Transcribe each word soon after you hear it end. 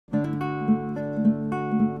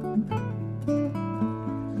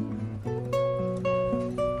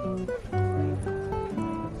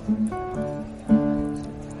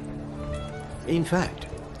In fact,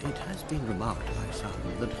 it has been remarked by some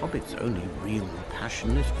that Hobbits' only real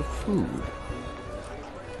passion is for food.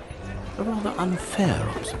 A rather unfair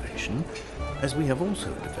observation, as we have also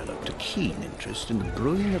developed a keen interest in the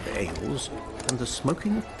brewing of ales and the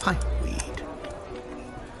smoking of pipeweed.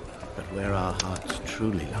 But where our hearts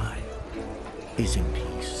truly lie is in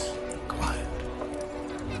peace, quiet,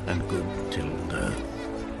 and good tilled earth.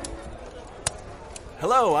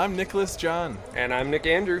 Hello, I'm Nicholas John. And I'm Nick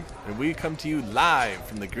Andrew. And we come to you live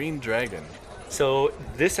from the Green Dragon. So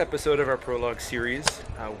this episode of our Prologue series,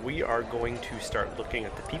 we are going to start looking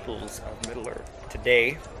at the peoples of Middle-earth.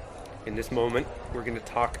 Today, in this moment, we're going to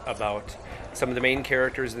talk about some of the main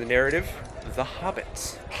characters in the narrative, the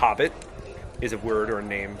Hobbits. Hobbit is a word or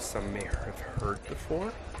name some may have heard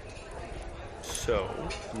before. So,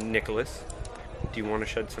 Nicholas, do you want to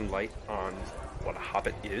shed some light on what a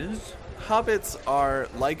hobbit is? Hobbits are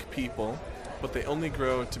like people, but they only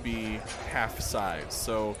grow to be half size.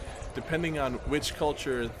 So, depending on which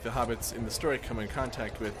culture the hobbits in the story come in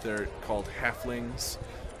contact with, they're called halflings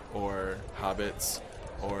or hobbits,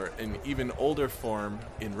 or an even older form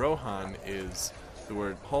in Rohan is the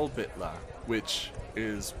word hobbitla, which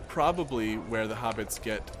is probably where the hobbits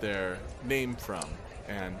get their name from.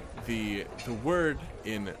 And the word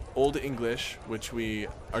in Old English, which we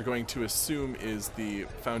are going to assume is the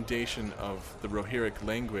foundation of the Rohirric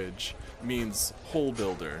language, means hole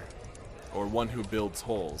builder, or one who builds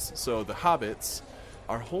holes. So the hobbits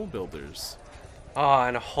are hole builders. Ah,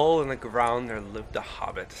 in a hole in the ground there lived a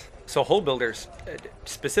hobbit. So hole builders,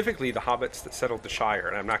 specifically the hobbits that settled the Shire,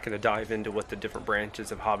 and I'm not going to dive into what the different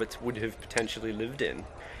branches of hobbits would have potentially lived in.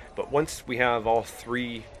 But once we have all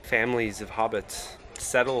three families of hobbits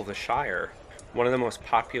settle the Shire, one of the most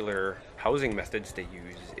popular housing methods they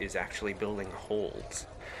use is actually building holes.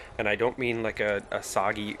 And I don't mean like a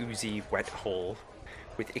soggy, oozy, wet hole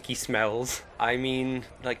with icky smells. I mean,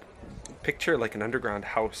 like, picture like an underground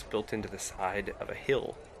house built into the side of a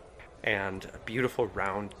hill, and a beautiful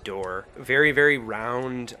round door. Very, very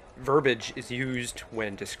round verbiage is used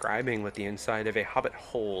when describing what the inside of a hobbit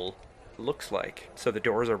hole looks like. So the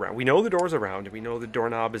doors are round. We know the doors are round, and we know the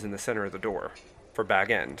doorknob is in the center of the door for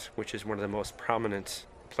Baggins, which is one of the most prominent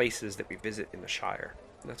places that we visit in the Shire.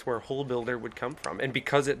 That's where hole builder would come from. And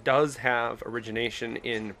because it does have origination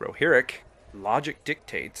in Rohirric, logic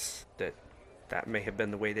dictates that that may have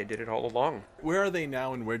been the way they did it all along. Where are they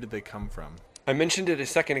now, and where did they come from? I mentioned it a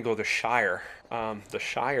second ago, the Shire. The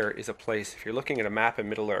Shire is a place, if you're looking at a map in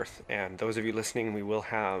Middle-earth, and those of you listening, we will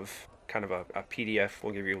have kind of a PDF,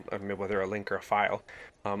 we'll give you whether a link or a file,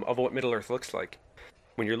 of what Middle-earth looks like.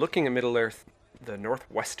 When you're looking at Middle-earth, the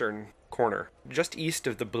northwestern corner, just east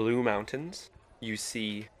of the Blue Mountains, you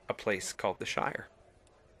see a place called the Shire.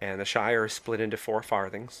 And the Shire is split into 4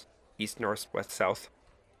 farthings, east, north, west, south.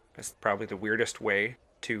 That's probably the weirdest way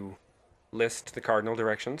to list the cardinal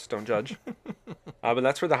directions, don't judge. But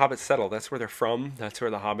that's where the hobbits settle. That's where they're from. That's where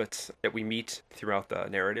the hobbits that we meet throughout the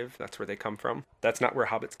narrative, that's where they come from. That's not where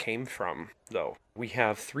hobbits came from, though. We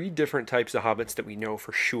have 3 different types of hobbits that we know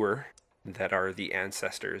for sure that are the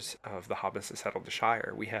ancestors of the hobbits that settled the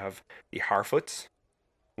Shire. We have the Harfoots,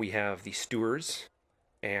 we have the Stewars,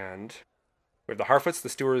 and we have the Harfoots, the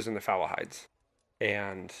Stewars, and the Fallowhides.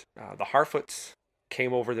 And the Harfoots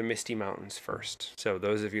came over the Misty Mountains first. So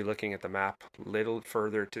those of you looking at the map, a little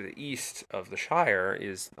further to the east of the Shire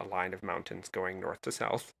is a line of mountains going north to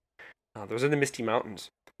south. Those are the Misty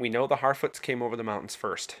Mountains. We know the Harfoots came over the mountains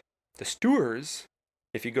first. The Stewars,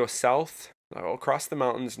 if you go south, across the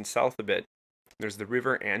mountains and south a bit, there's the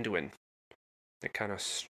river Anduin. It kind of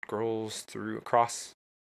scrolls through across,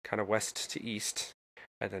 kind of west to east,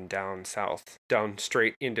 and then down south, down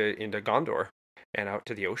straight into Gondor, and out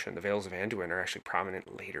to the ocean. The Vales of Anduin are actually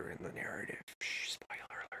prominent later in the narrative.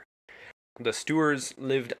 Spoiler alert. The Stewars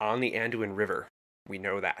lived on the Anduin River. We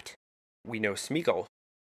know that. We know Smeagol,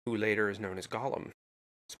 who later is known as Gollum,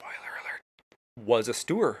 spoiler alert, was a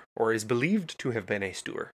Stewar, or is believed to have been a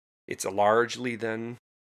Stewar. It's largely then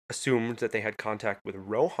assumed that they had contact with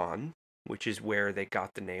Rohan, which is where they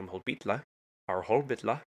got the name Hobbitla, or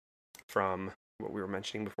Hobbitla, from what we were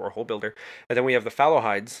mentioning before, hole builder. And then we have the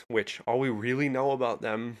Fallowhides, which all we really know about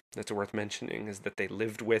them that's worth mentioning is that they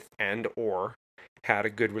lived with and or had a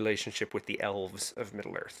good relationship with the elves of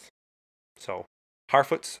Middle-earth. So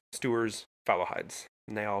Harfoots, Stewars, Fallowhides.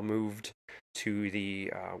 And they all moved to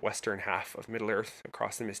the western half of Middle-earth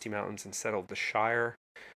across the Misty Mountains and settled the Shire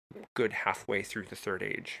good halfway through the Third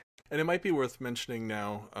Age. And it might be worth mentioning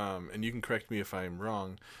now, and you can correct me if I'm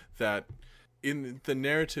wrong, that in the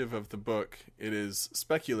narrative of the book, it is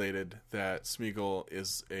speculated that Smeagol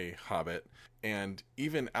is a hobbit, and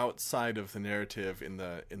even outside of the narrative in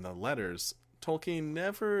the letters, Tolkien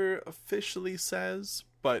never officially says,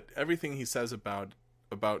 but everything he says about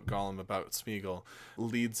Gollum, about Smeagol,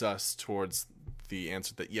 leads us towards the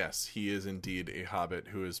answer that yes, he is indeed a hobbit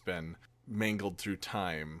who has been mangled through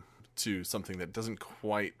time to something that doesn't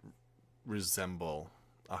quite resemble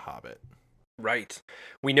a hobbit. Right.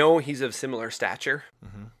 We know he's of similar stature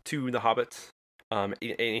to the hobbits.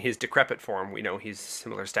 In his decrepit form, we know he's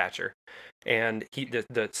similar stature. And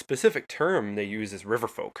the specific term they use is river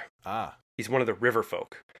folk. Ah. He's one of the river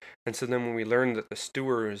folk. And so then when we learn that the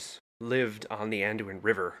Stewards lived on the Anduin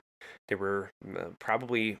River, they were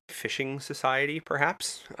probably fishing society,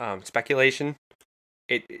 perhaps. Speculation.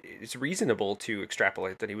 It's reasonable to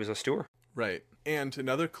extrapolate that he was a Steward. Right. And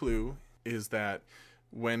another clue is that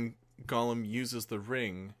when Gollum uses the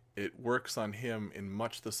ring, it works on him in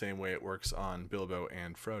much the same way it works on Bilbo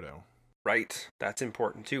and Frodo. Right. That's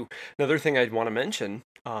important too. Another thing I'd want to mention,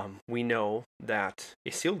 we know that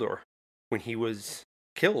Isildur, when he was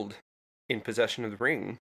killed in possession of the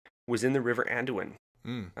ring, was in the river Anduin.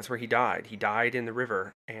 That's where he died. He died in the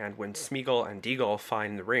river. And when Smeagol and Deagol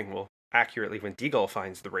find the ring, well, accurately, when Deagol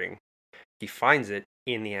finds the ring, he finds it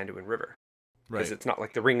in the Anduin River. Because it's not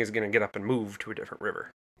like the ring is going to get up and move to a different river.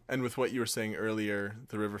 And with what you were saying earlier,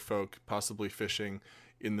 the river folk possibly fishing,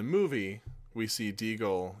 in the movie, we see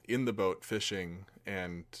Deagol in the boat fishing,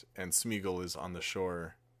 and Smeagol is on the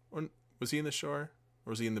shore. Or, was he in the shore?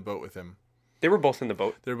 Or was he in the boat with him? They were both in the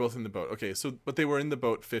boat. They were both in the boat. Okay, so but they were in the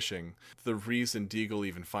boat fishing. The reason Deagol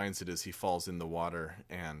even finds it is he falls in the water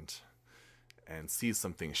and sees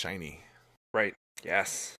something shiny. Right.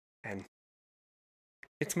 Yes. And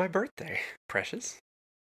it's my birthday, Precious.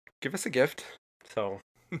 Give us a gift. So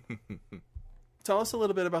Tell us a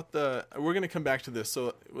little bit about we're going to come back to this,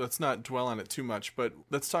 so let's not dwell on it too much, but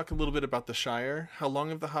let's talk a little bit about the Shire. How long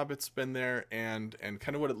have the hobbits been there, and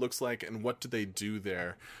kind of what it looks like, and what do they do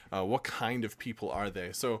there? What kind of people are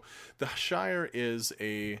they? So the Shire is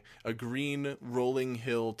a green, rolling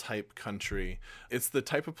hill type country. It's the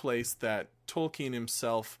type of place that Tolkien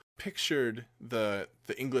himself pictured the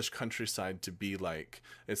English countryside to be like.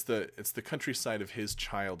 It's the countryside of his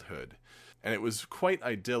childhood. And it was quite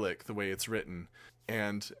idyllic the way it's written.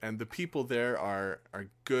 And the people there are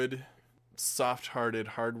good, soft-hearted,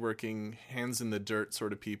 hardworking, hands in the dirt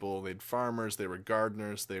sort of people. They'd farmers, they were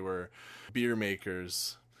gardeners, they were beer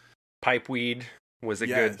makers. Pipeweed was a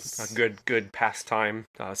good pastime.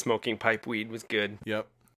 Smoking pipeweed was good. Yep.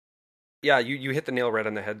 Yeah, you hit the nail right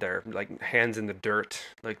on the head there. Like, hands in the dirt.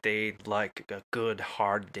 Like, they like a good,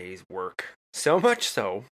 hard day's work. So much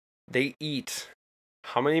so, they eat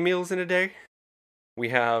how many meals in a day? We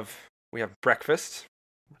have breakfast.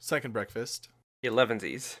 Second breakfast.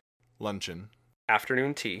 11sies. Luncheon.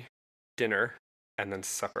 Afternoon tea. Dinner. And then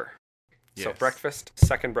supper. Yes. So breakfast,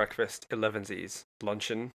 second breakfast, 11sies.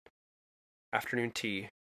 Luncheon. Afternoon tea.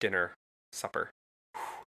 Dinner. Supper.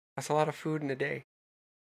 That's a lot of food in a day.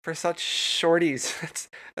 For such shorties,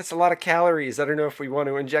 that's a lot of calories. I don't know if we want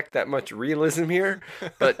to inject that much realism here,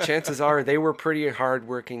 but chances are they were pretty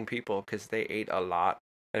hardworking people because they ate a lot.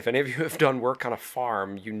 And if any of you have done work on a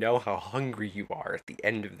farm, you know how hungry you are at the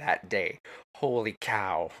end of that day. Holy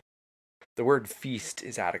cow. The word feast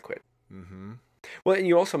is adequate. Mm-hmm. Well, and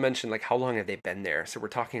you also mentioned, like, how long have they been there? So we're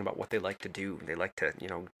talking about what they like to do. They like to,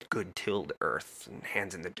 good tilled earth and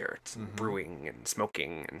hands in the dirt and brewing and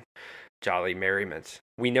smoking and jolly merriment.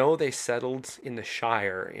 We know they settled in the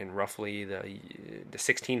Shire in roughly the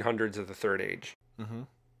 1600s of the Third Age. Mm-hmm.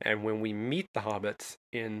 And when we meet the hobbits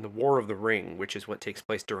in the War of the Ring, which is what takes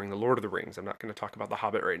place during the Lord of the Rings, I'm not going to talk about the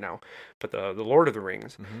Hobbit right now, but the Lord of the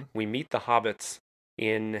Rings, we meet the hobbits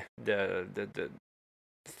in the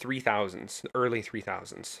 3000s, early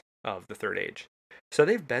 3000s of the Third Age. So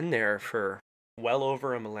they've been there for well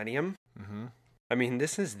over a millennium. Mm-hmm. I mean,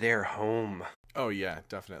 this is their home. Oh, yeah,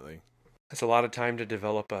 definitely. It's a lot of time to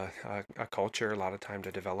develop a culture, a lot of time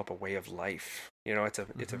to develop a way of life. It's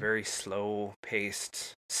a very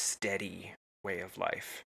slow-paced, steady way of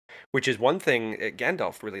life, which is one thing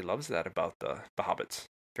Gandalf really loves that about the hobbits.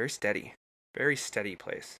 Very steady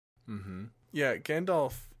place. Mm-hmm. Yeah,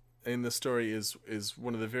 Gandalf in the story is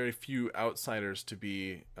one of the very few outsiders to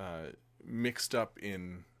be mixed up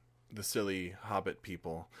in the silly hobbit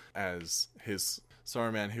people, as his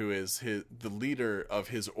Saruman, who is the leader of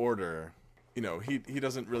his order. He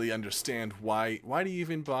doesn't really understand why do you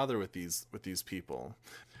even bother with these people.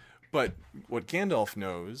 But what Gandalf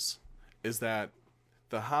knows is that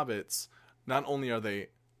the hobbits, not only are they,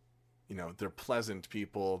 they're pleasant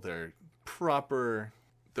people, they're proper,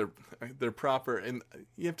 and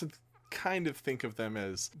you have to kind of think of them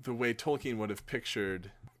as the way Tolkien would have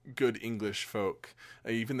pictured good English folk,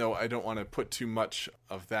 even though I don't want to put too much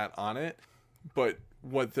of that on it. But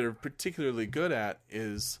what they're particularly good at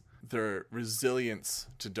is their resilience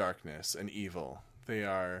to darkness and evil. They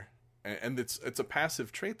are, and it's a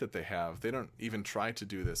passive trait that they have. They don't even try to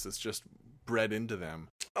do this. It's just bred into them.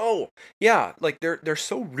 Oh, yeah, like they're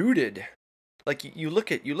so rooted. Like you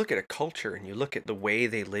look at a culture and you look at the way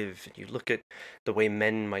they live, and you look at the way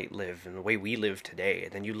men might live and the way we live today,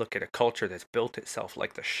 and then you look at a culture that's built itself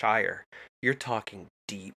like the Shire. You're talking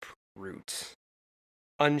deep roots,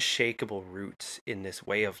 unshakable roots in this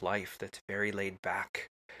way of life that's very laid back,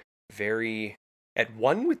 very at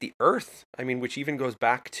one with the earth. I mean, which even goes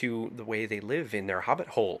back to the way they live in their hobbit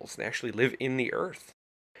holes. They actually live in the earth.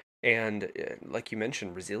 And like you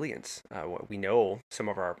mentioned, resilience. We know some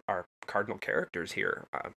of our cardinal characters here,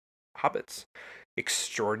 hobbits,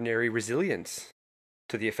 extraordinary resilience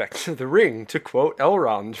to the effects of the ring, to quote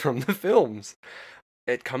Elrond from the films.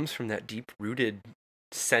 It comes from that deep-rooted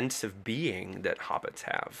sense of being that hobbits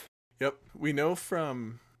have. Yep. We know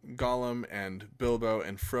from Gollum and Bilbo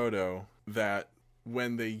and Frodo that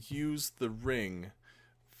when they use the ring,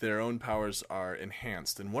 their own powers are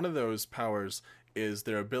enhanced. And one of those powers is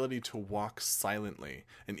their ability to walk silently.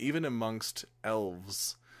 And even amongst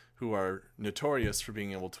elves, who are notorious for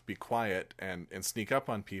being able to be quiet and sneak up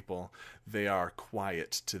on people, they are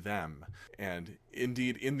quiet to them. And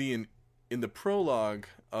indeed, in the prologue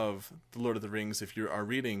of The Lord of the Rings, if you are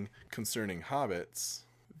reading concerning hobbits,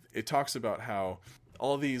 it talks about how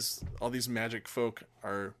all these magic folk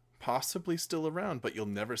are possibly still around, but you'll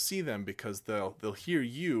never see them because they'll hear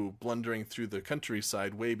you blundering through the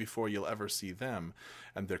countryside way before you'll ever see them,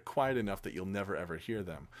 and they're quiet enough that you'll never ever hear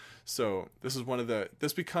them. So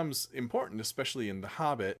this becomes important, especially in The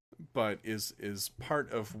Hobbit, but is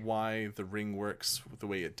part of why the ring works the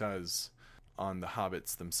way it does on the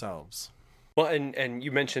hobbits themselves. Well, and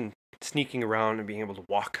you mentioned sneaking around and being able to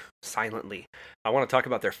walk silently. I want to talk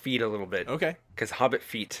about their feet a little bit. Okay. Because hobbit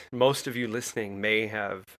feet, most of you listening may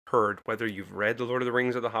have heard, whether you've read The Lord of the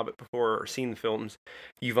Rings or The Hobbit before or seen the films,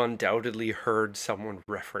 you've undoubtedly heard someone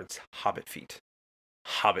reference hobbit feet.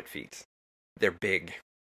 Hobbit feet. They're big.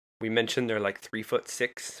 We mentioned they're like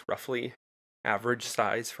 3'6", roughly, average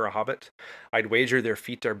size for a hobbit. I'd wager their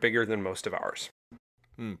feet are bigger than most of ours.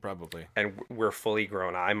 Probably. And we're fully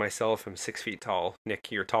grown. I myself am 6 feet tall.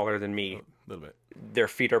 Nick, you're taller than me. A little bit. Their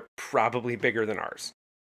feet are probably bigger than ours.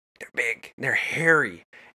 They're big. They're hairy.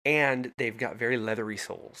 And they've got very leathery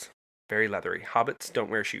soles. Very leathery. Hobbits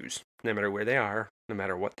don't wear shoes. No matter where they are, no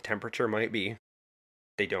matter what the temperature might be,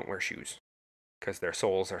 they don't wear shoes. Because their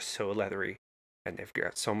soles are so leathery. And they've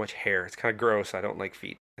got so much hair. It's kind of gross. I don't like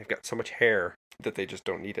feet. They've got so much hair that they just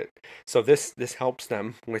don't need it. So this helps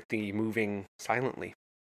them with the moving silently.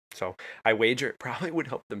 So I wager it probably would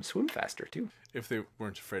help them swim faster too. If they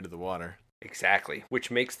weren't afraid of the water. Exactly,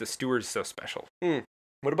 which makes the stewards so special.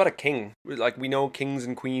 What about a king? Like, we know kings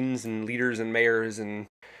and queens and leaders and mayors and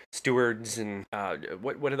stewards and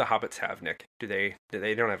what do the hobbits have, Nick? Do they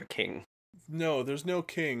don't have a king? No, there's no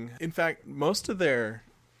king. In fact, most of their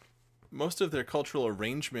cultural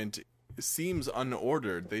arrangement seems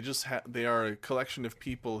unordered. They are a collection of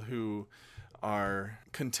people who are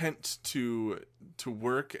content to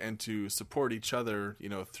work and to support each other,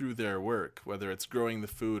 through their work, whether it's growing the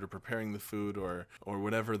food or preparing the food or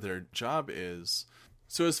whatever their job is.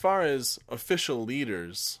 So as far as official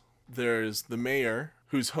leaders, there's the mayor,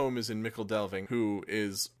 whose home is in Mickle Delving, who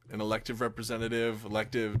is an elected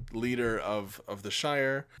leader of the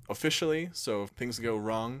Shire officially. So if things go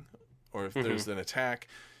wrong or if there's an attack,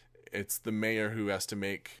 it's the mayor who has to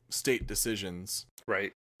make state decisions.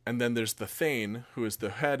 Right. And then there's the Thane, who is the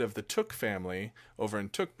head of the Took family over in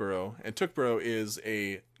Tookborough. And Tookborough is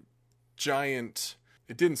a giant...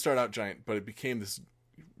 It didn't start out giant, but it became this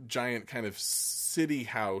giant kind of city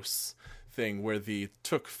house thing where the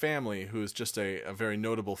Took family, who is just a very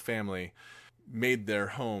notable family, made their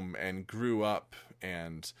home and grew up.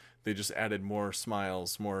 And they just added more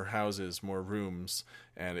smiles, more houses, more rooms.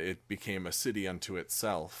 And it became a city unto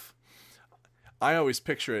itself. I always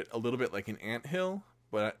picture it a little bit like an anthill.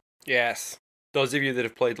 But yes, those of you that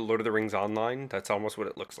have played The Lord of the Rings online, that's almost what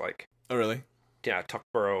it looks like. Oh, really? Yeah,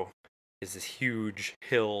 Tuckborough is this huge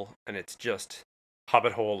hill, and it's just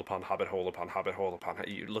hobbit hole upon hobbit hole upon hobbit hole upon.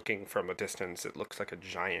 You looking from a distance, it looks like a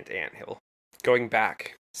giant anthill. Going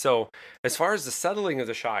back, so as far as the settling of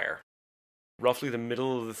the Shire, roughly the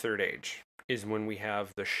middle of the Third Age is when we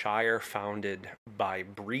have the Shire founded by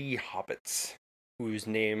Bree hobbits, whose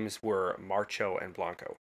names were Marcho and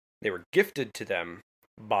Blanco. They were gifted to them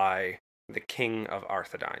by the king of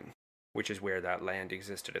Arthedain, which is where that land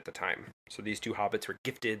existed at the time. So these two hobbits were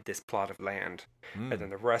gifted this plot of land, and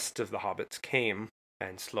then the rest of the hobbits came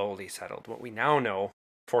and slowly settled. What we now know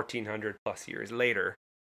 1400 plus years later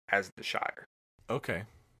as the Shire. Okay.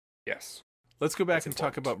 Yes. Let's go back That's and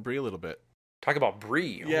talk important. about Bree a little bit. Talk about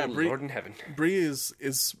Bree. Yeah, oh, Bree- Lord in heaven. Bree is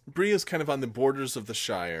kind of on the borders of the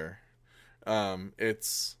Shire.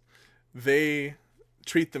 They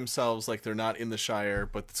treat themselves like they're not in the Shire,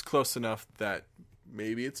 but it's close enough that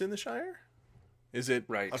maybe it's in the Shire? Is it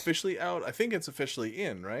Right. officially out? I think it's officially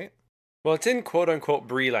in, right? Well, it's in quote-unquote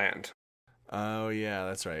Breeland. Oh, yeah,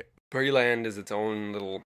 that's right. Breeland is its own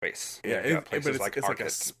little place. Yeah, You've got but places it's like a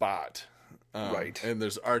Arcot. spot. Right. And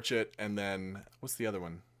there's Archet, and then, what's the other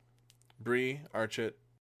one? Bree, Archet,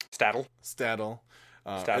 Staddle. Staddle.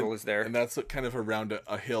 Staddle is there. And that's kind of around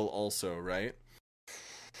a hill also, right?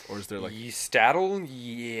 Or is there like... Staddle,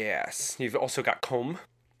 yes. You've also got Combe.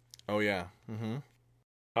 Oh, yeah. Mm-hmm.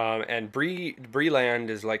 And Breeland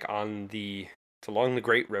is like it's along the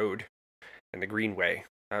Great Road and the Greenway,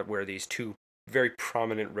 where these two very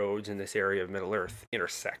prominent roads in this area of Middle-earth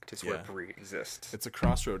intersect. Is where Bree exists. It's a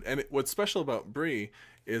crossroad. And what's special about Bree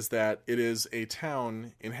is that it is a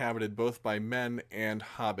town inhabited both by men and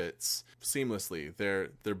hobbits seamlessly.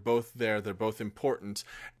 They're both there. They're both important.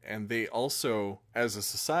 And they also, as a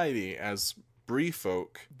society, as Bree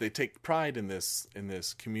folk, they take pride in this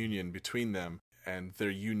communion between them and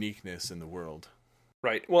their uniqueness in the world.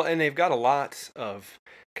 Right. Well, and they've got a lot of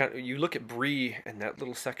you look at Bree and that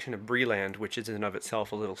little section of Breeland, which is in and of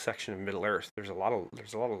itself a little section of Middle Earth. There's a lot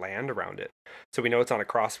of land around it. So we know it's on a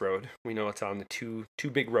crossroad. We know it's on the two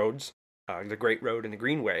big roads, the Great Road and the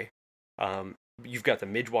Greenway. You've got the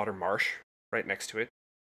Midgewater Marsh right next to it.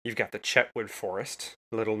 You've got the Chetwood Forest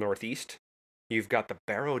a little northeast. You've got the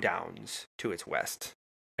Barrow Downs to its west.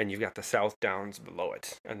 And you've got the South Downs below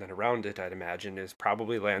it. And then around it, I'd imagine, is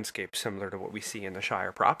probably landscape similar to what we see in the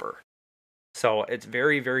Shire proper. So it's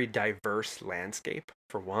very, very diverse landscape,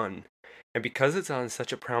 for one. And because it's on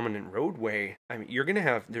such a prominent roadway, I mean,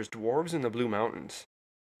 there's dwarves in the Blue Mountains.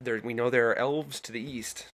 We know there are elves to the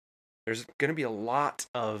east. There's going to be a lot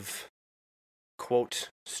of, quote,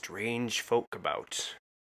 strange folk about,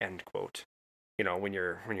 end quote, when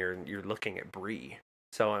you're looking at Bree.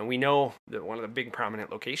 So, and we know that one of the big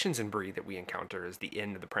prominent locations in Bree that we encounter is the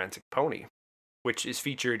Inn of the Prancing Pony, which is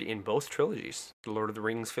featured in both trilogies, the Lord of the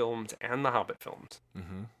Rings films and the Hobbit films.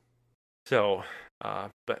 Mm-hmm. So,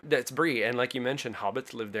 but that's Bree, and like you mentioned,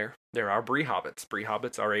 hobbits live there. There are Bree hobbits. Bree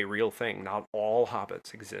hobbits are a real thing. Not all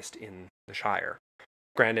hobbits exist in the Shire.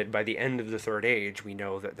 Granted, by the end of the Third Age, we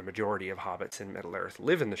know that the majority of hobbits in Middle-earth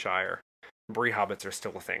live in the Shire. Bree hobbits are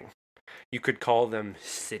still a thing. You could call them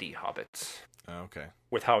city hobbits. Okay.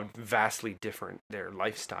 With how vastly different their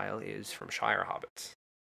lifestyle is from Shire hobbits.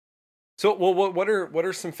 So, well, what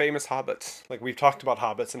are some famous hobbits? Like, we've talked about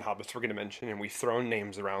hobbits and hobbits we're going to mention, and we've thrown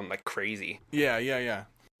names around like crazy. Yeah.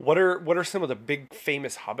 What are some of the big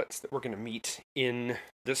famous hobbits that we're going to meet in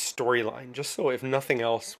this storyline? Just so, if nothing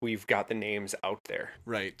else, we've got the names out there.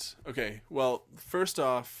 Right. Okay. Well, first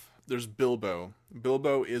off, there's Bilbo.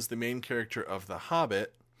 Bilbo is the main character of The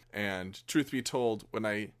Hobbit, and truth be told, when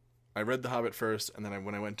I read The Hobbit first, and then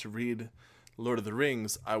when I went to read Lord of the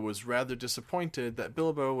Rings, I was rather disappointed that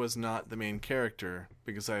Bilbo was not the main character,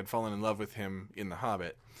 because I had fallen in love with him in The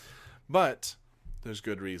Hobbit. But there's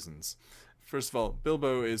good reasons. First of all,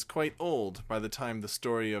 Bilbo is quite old by the time the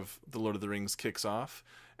story of the Lord of the Rings kicks off,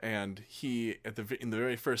 and he, in the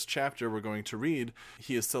very first chapter we're going to read,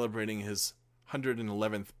 he is celebrating his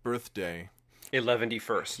 111th birthday.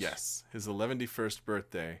 111st. Yes, his 111st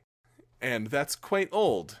birthday. And that's quite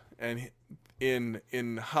old. And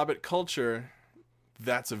in Hobbit culture,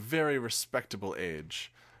 that's a very respectable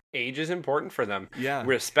age. Age is important for them. Yeah.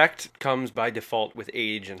 Respect comes by default with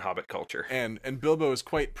age in Hobbit culture. And Bilbo is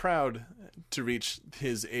quite proud to reach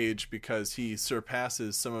his age because he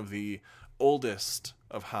surpasses some of the oldest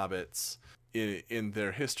of hobbits in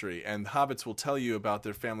their history. And hobbits will tell you about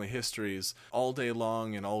their family histories all day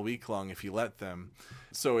long and all week long if you let them.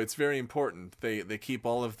 So it's very important. They keep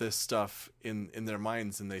all of this stuff in their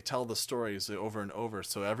minds, and they tell the stories over and over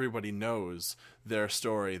so everybody knows their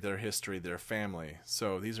story, their history, their family.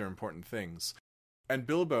 So these are important things. And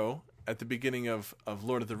Bilbo, at the beginning of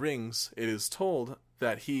Lord of the Rings, it is told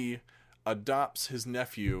that he adopts his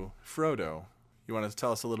nephew, Frodo. You want to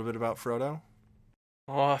tell us a little bit about Frodo?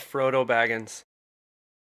 Oh, Frodo Baggins.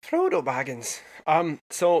 Frodo Baggins.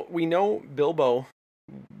 So we know Bilbo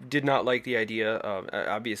did not like the idea of,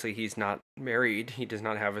 obviously he's not married, he does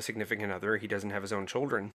not have a significant other, he doesn't have his own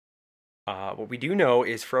children. What we do know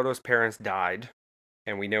is Frodo's parents died,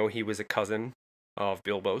 and we know he was a cousin of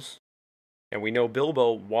Bilbo's. And we know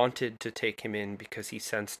Bilbo wanted to take him in because he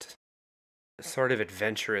sensed a sort of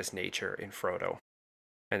adventurous nature in Frodo.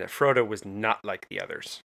 And that Frodo was not like the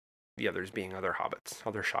others. the others being other hobbits,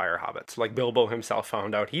 other Shire hobbits, like Bilbo himself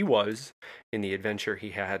found out he was in the adventure he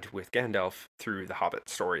had with Gandalf through the Hobbit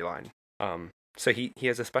storyline. So he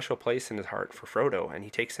has a special place in his heart for Frodo, and he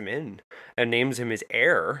takes him in and names him his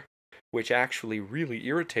heir, which actually really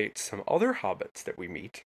irritates some other hobbits that we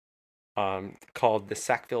meet, called the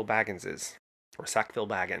Sackville Bagginses, or Sackville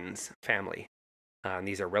Baggins family. And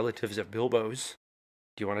these are relatives of Bilbo's.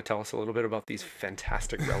 Do you want to tell us a little bit about these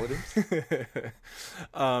fantastic relatives?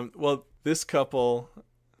 Well, this couple,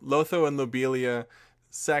 Lotho and Lobelia,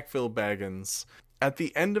 Sackville Baggins, at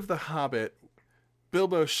the end of The Hobbit,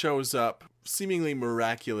 Bilbo shows up seemingly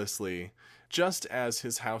miraculously just as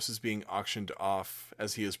his house is being auctioned off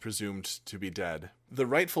as he is presumed to be dead. The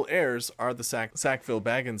rightful heirs are the Sackville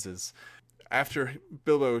Bagginses. After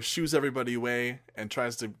Bilbo shoos everybody away and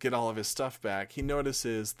tries to get all of his stuff back, he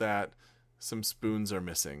notices that some spoons are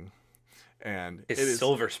missing. And it is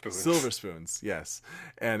silver spoons. Silver spoons, yes.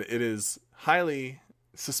 And it is highly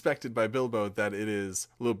suspected by Bilbo that it is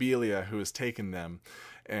Lobelia who has taken them.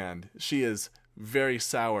 And she is very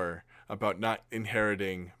sour about not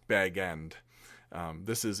inheriting Bag End.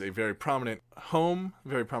 This is a very prominent home,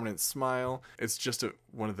 very prominent smile. It's just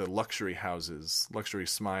one of the luxury houses, luxury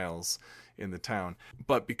smiles in the town.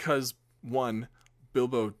 But because, one,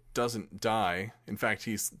 Bilbo doesn't die, in fact,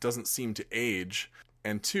 he doesn't seem to age,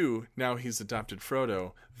 and two, now he's adopted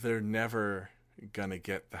Frodo, they're never gonna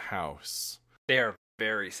get the house. They are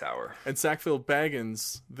very sour. And Sackville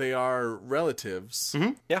Baggins, they are relatives.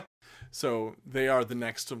 Mm-hmm. Yeah. So they are the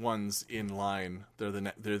next ones in line. They're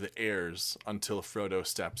the heirs until Frodo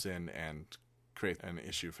steps in and creates an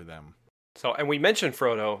issue for them. So, and we mentioned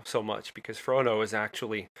Frodo so much because Frodo is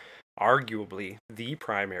actually arguably the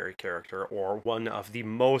primary character, or one of the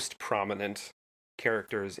most prominent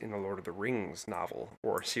characters in the Lord of the Rings novel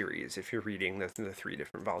or series, if you're reading the 3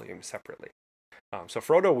 different volumes separately. So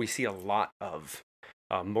Frodo we see a lot of,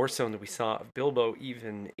 more so than we saw of Bilbo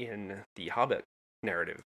even in the Hobbit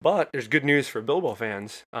narrative. But there's good news for Bilbo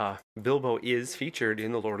fans. Bilbo is featured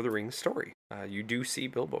in the Lord of the Rings story. You do see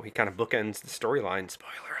Bilbo. He kind of bookends the storyline.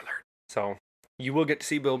 Spoiler alert. So you will get to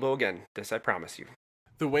see Bilbo again. This I promise you.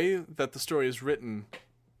 The way that the story is written,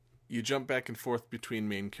 you jump back and forth between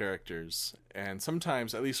main characters. And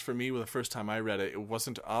sometimes, at least for me, the first time I read it, it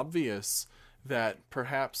wasn't obvious that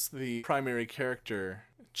perhaps the primary character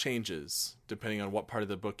changes depending on what part of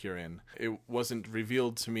the book you're in. It wasn't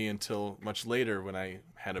revealed to me until much later, when I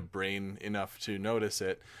had a brain enough to notice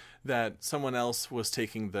it, that someone else was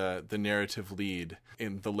taking the narrative lead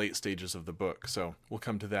in the late stages of the book. So we'll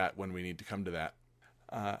come to that when we need to come to that.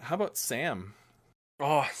 How about Sam?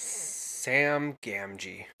 Oh, Sam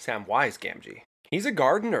Gamgee. Samwise Gamgee. He's a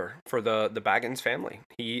gardener for the Baggins family.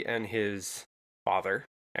 He and his father,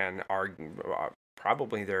 and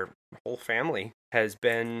probably their whole family, has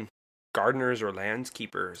been gardeners or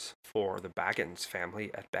landskeepers for the Baggins family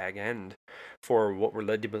at Bag End for what we're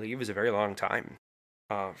led to believe is a very long time.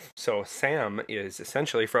 So Sam is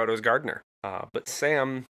essentially Frodo's gardener. But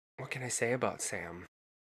Sam, what can I say about Sam?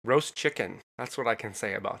 Roast chicken. That's what I can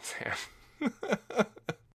say about Sam.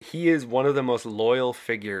 He is one of the most loyal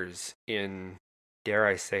figures in, dare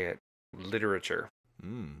I say it, literature.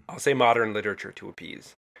 I'll say modern literature to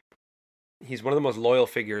appease. He's one of the most loyal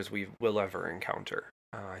figures we will ever encounter.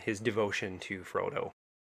 His devotion to Frodo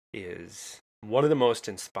is one of the most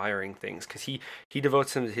inspiring things, because he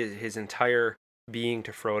devotes his entire being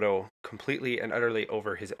to Frodo completely and utterly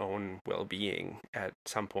over his own well-being at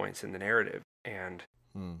some points in the narrative. And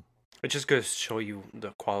it just goes to show you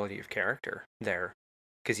the quality of character there,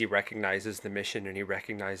 because he recognizes the mission and he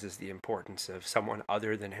recognizes the importance of someone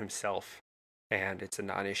other than himself. And it's a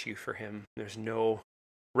non-issue for him. There's no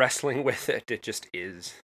wrestling with it. It just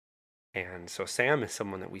is. And so Sam is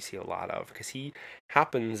someone that we see a lot of, because he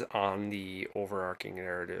happens on the overarching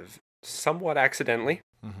narrative somewhat accidentally.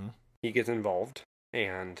 Mm-hmm. He gets involved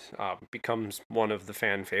and becomes one of the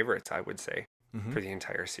fan favorites, I would say, for the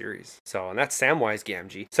entire series. So, and that's Samwise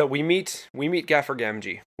Gamgee. So we meet Gaffer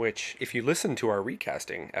Gamgee, which, if you listen to our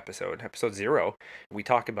recasting episode 0, we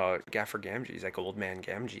talk about Gaffer Gamgee. He's like Old Man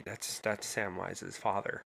Gamgee. That's Samwise's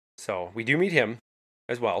father. So we do meet him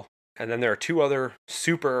as well. And then there are 2 other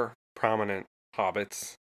super prominent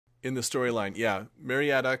hobbits in the storyline. Yeah,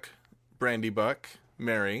 Meriadoc Brandybuck,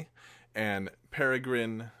 Merry, and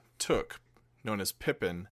Peregrine Took, known as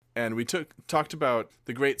Pippin. And we talked about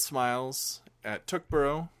the Great Smiles at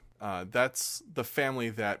Tookborough. That's the family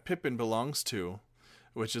that Pippin belongs to,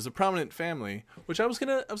 which is a prominent family. Which I was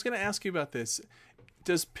gonna ask you about this.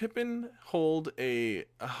 Does Pippin hold a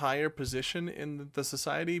higher position in the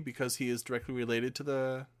society because he is directly related to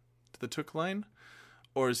the Took line,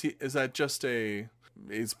 or is that just a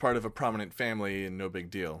he's part of a prominent family and no big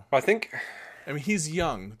deal. I think... I mean, he's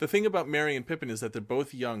young. The thing about Merry and Pippin is that they're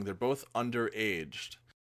both young. They're both underaged.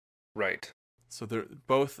 Right. So they're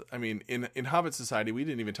both, I mean, in Hobbit society, we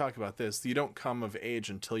didn't even talk about this. You don't come of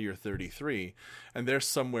age until you're 33, and they're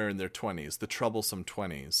somewhere in their 20s, the troublesome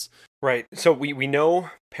 20s. Right. So we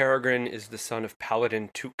know Peregrine is the son of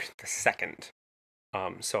Paladin Took II.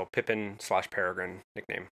 So Pippin / Peregrine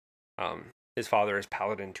nickname. His father is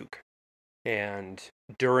Paladin Took. And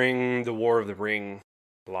during the War of the Ring,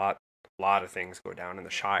 a lot of things go down in the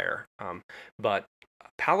Shire. But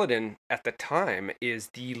Paladin at the time is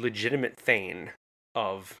the legitimate Thane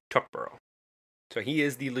of Tuckborough. So he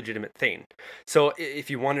is the legitimate Thane. So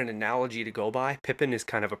if you want an analogy to go by, Pippin is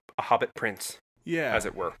kind of a hobbit prince. Yeah, as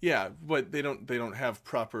it were. Yeah, but they don't have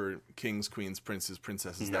proper kings, queens, princes,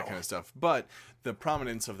 princesses, that kind of stuff. But the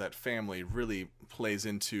prominence of that family really plays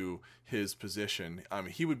into his position.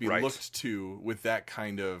 He would be looked to with that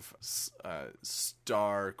kind of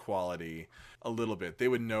star quality a little bit. They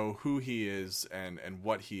would know who he is and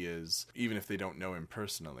what he is, even if they don't know him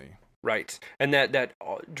personally. Right. And that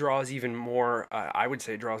draws even more, I would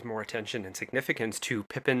say, draws more attention and significance to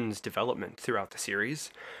Pippin's development throughout the series.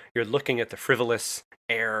 You're looking at the frivolous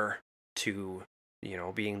heir to,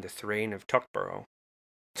 being the Thrain of Tuckborough,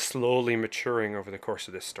 slowly maturing over the course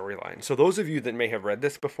of this storyline. So those of you that may have read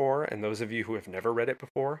this before, and those of you who have never read it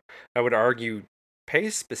before, I would argue pay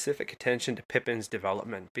specific attention to Pippin's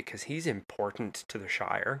development because he's important to the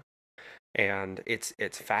Shire. And it's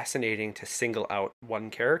fascinating to single out one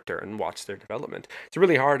character and watch their development. It's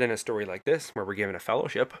really hard in a story like this where we're given a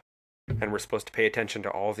fellowship and we're supposed to pay attention to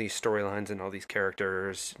all these storylines and all these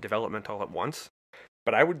characters' development all at once.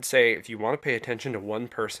 But I would say if you want to pay attention to one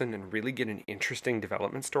person and really get an interesting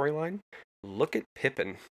development storyline, look at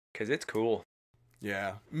Pippin, because it's cool.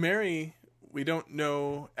 Yeah. Merry, we don't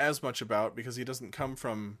know as much about because he doesn't come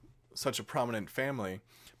from such a prominent family.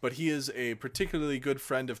 But he is a particularly good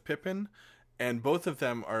friend of Pippin, and both of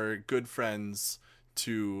them are good friends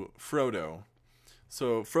to Frodo.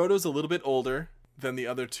 So Frodo's a little bit older than the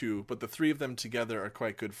other two, but the three of them together are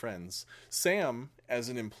quite good friends. Sam, as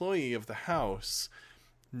an employee of the house,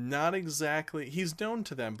 not exactly... He's known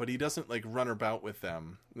to them, but he doesn't run about with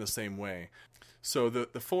them in the same way. So the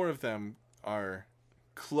four of them are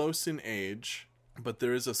close in age, but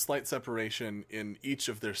there is a slight separation in each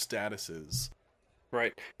of their statuses.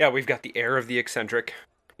 Right. Yeah, we've got the heir of the eccentric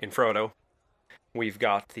in Frodo. We've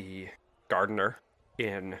got the gardener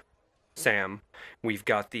in Sam. We've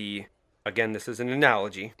got again, this is an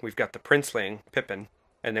analogy, we've got the princeling, Pippin,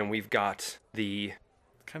 and then we've got the...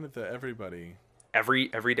 kind of the everybody. Every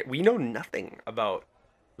day. We know nothing about,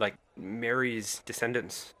 Merry's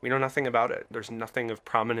descendants. We know nothing about it. There's nothing of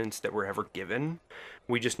prominence that we're ever given.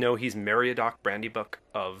 We just know he's Meriadoc Brandybuck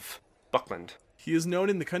of Buckland. He is known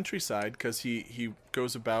in the countryside because he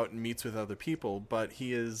goes about and meets with other people, but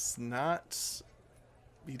he doesn't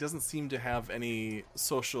seem to have any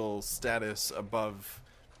social status above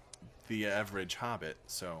the average hobbit,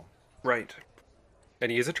 so. Right.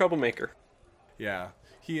 And he is a troublemaker. Yeah.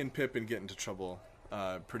 He and Pippin get into trouble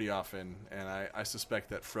pretty often, and I suspect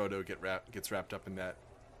that Frodo gets wrapped up in that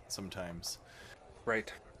sometimes.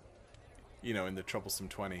 Right. In the troublesome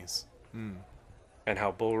 20s. And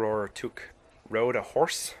how Bullroarer rode a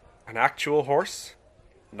horse, an actual horse,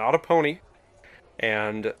 not a pony,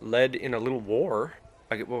 and led in a little war.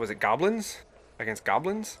 What was it, goblins? Against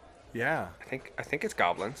goblins? Yeah. I think it's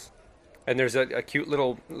goblins. And there's a cute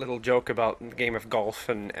little joke about the game of golf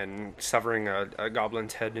and severing a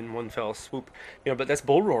goblin's head in one fell swoop. But that's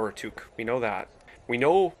Bullroarer Took. We know that. We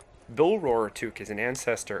know Bullroarer Took is an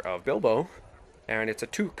ancestor of Bilbo, and it's a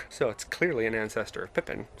Took, so it's clearly an ancestor of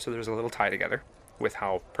Pippin. So there's a little tie together with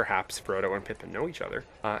how perhaps Frodo and Pippin know each other.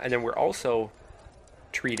 And then we're also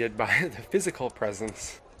treated by the physical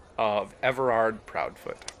presence of Everard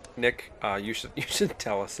Proudfoot. Nick, you should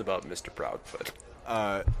tell us about Mr. Proudfoot.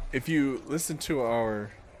 If you listen to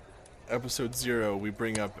our episode 0, we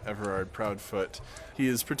bring up Everard Proudfoot. He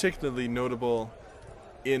is particularly notable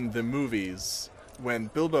in the movies. When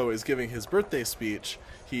Bilbo is giving his birthday speech,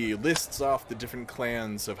 he lists off the different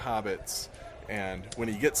clans of hobbits, and when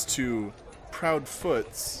he gets to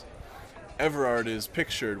Proudfoot's, Everard is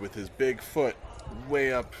pictured with his big foot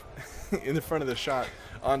way up in the front of the shot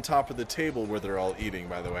on top of the table where they're all eating,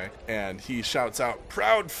 by the way, and he shouts out,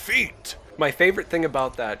 "Proud feet!" My favorite thing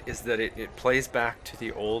about that is that it plays back to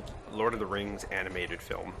the old Lord of the Rings animated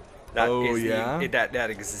film. That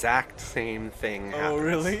exact same thing happens. Oh,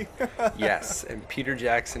 really? Yes, and Peter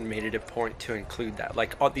Jackson made it a point to include that.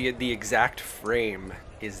 The exact frame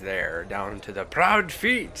is there, down to the proud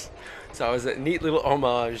feet. So it was a neat little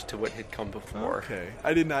homage to what had come before. Okay.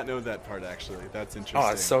 I did not know that part, actually. That's interesting.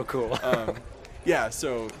 Oh, it's so cool. Yeah,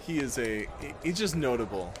 so he's just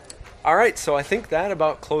notable. All right, so I think that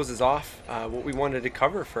about closes off what we wanted to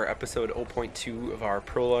cover for episode 0.2 of our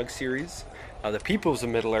Prologue series, The Peoples of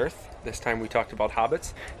Middle-earth. This time we talked about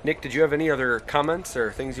hobbits. Nick, did you have any other comments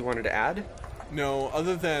or things you wanted to add? No,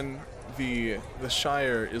 other than the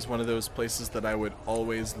Shire is one of those places that I would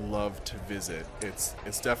always love to visit.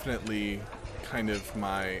 It's definitely kind of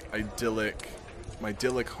my idyllic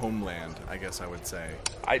homeland, I guess I would say.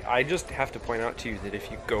 I just have to point out to you that if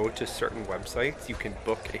you go to certain websites, you can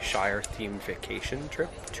book a Shire-themed vacation trip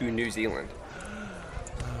to New Zealand.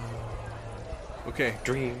 Okay.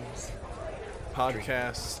 Dreams.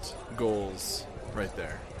 Podcast goals right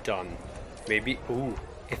there. Done. Maybe,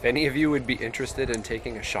 if any of you would be interested in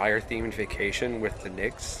taking a Shire-themed vacation with the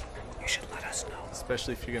Nicks, you should let us know.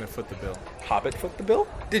 Especially if you're going to foot the bill. Hobbit foot the bill?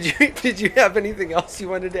 Did you have anything else you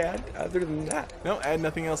wanted to add other than that? No, I had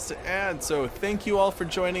nothing else to add. So thank you all for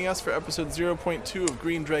joining us for episode 0.2 of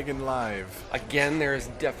Green Dragon Live. Again, there is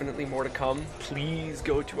definitely more to come. Please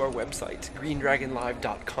go to our website,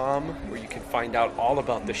 greendragonlive.com, where you can find out all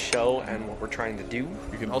about the show and what we're trying to do.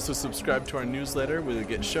 You can also subscribe to our newsletter where you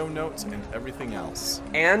get show notes and everything else.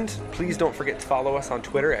 And please don't forget to follow us on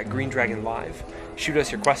Twitter at Green Dragon Live. Shoot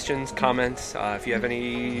us your questions, comments. If you have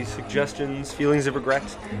any suggestions, feelings of regret,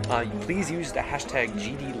 please use the hashtag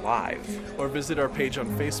GDLive. Or visit our page on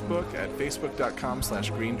Facebook at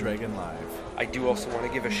facebook.com/greendragonlive. I do also want to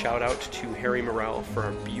give a shout out to Harry Morell for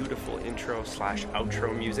our beautiful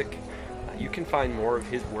intro/outro music. You can find more of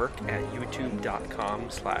his work at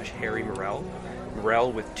youtube.com/Harry Morell.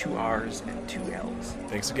 Morell with 2 R's and 2 L's.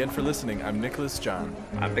 Thanks again for listening. I'm Nicholas John.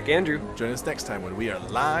 I'm Vic Andrew. Join us next time when we are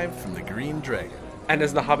live from the Green Dragon. And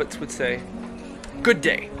as the Hobbits would say, good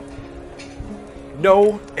day.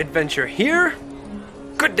 No adventure here.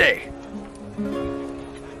 Good day.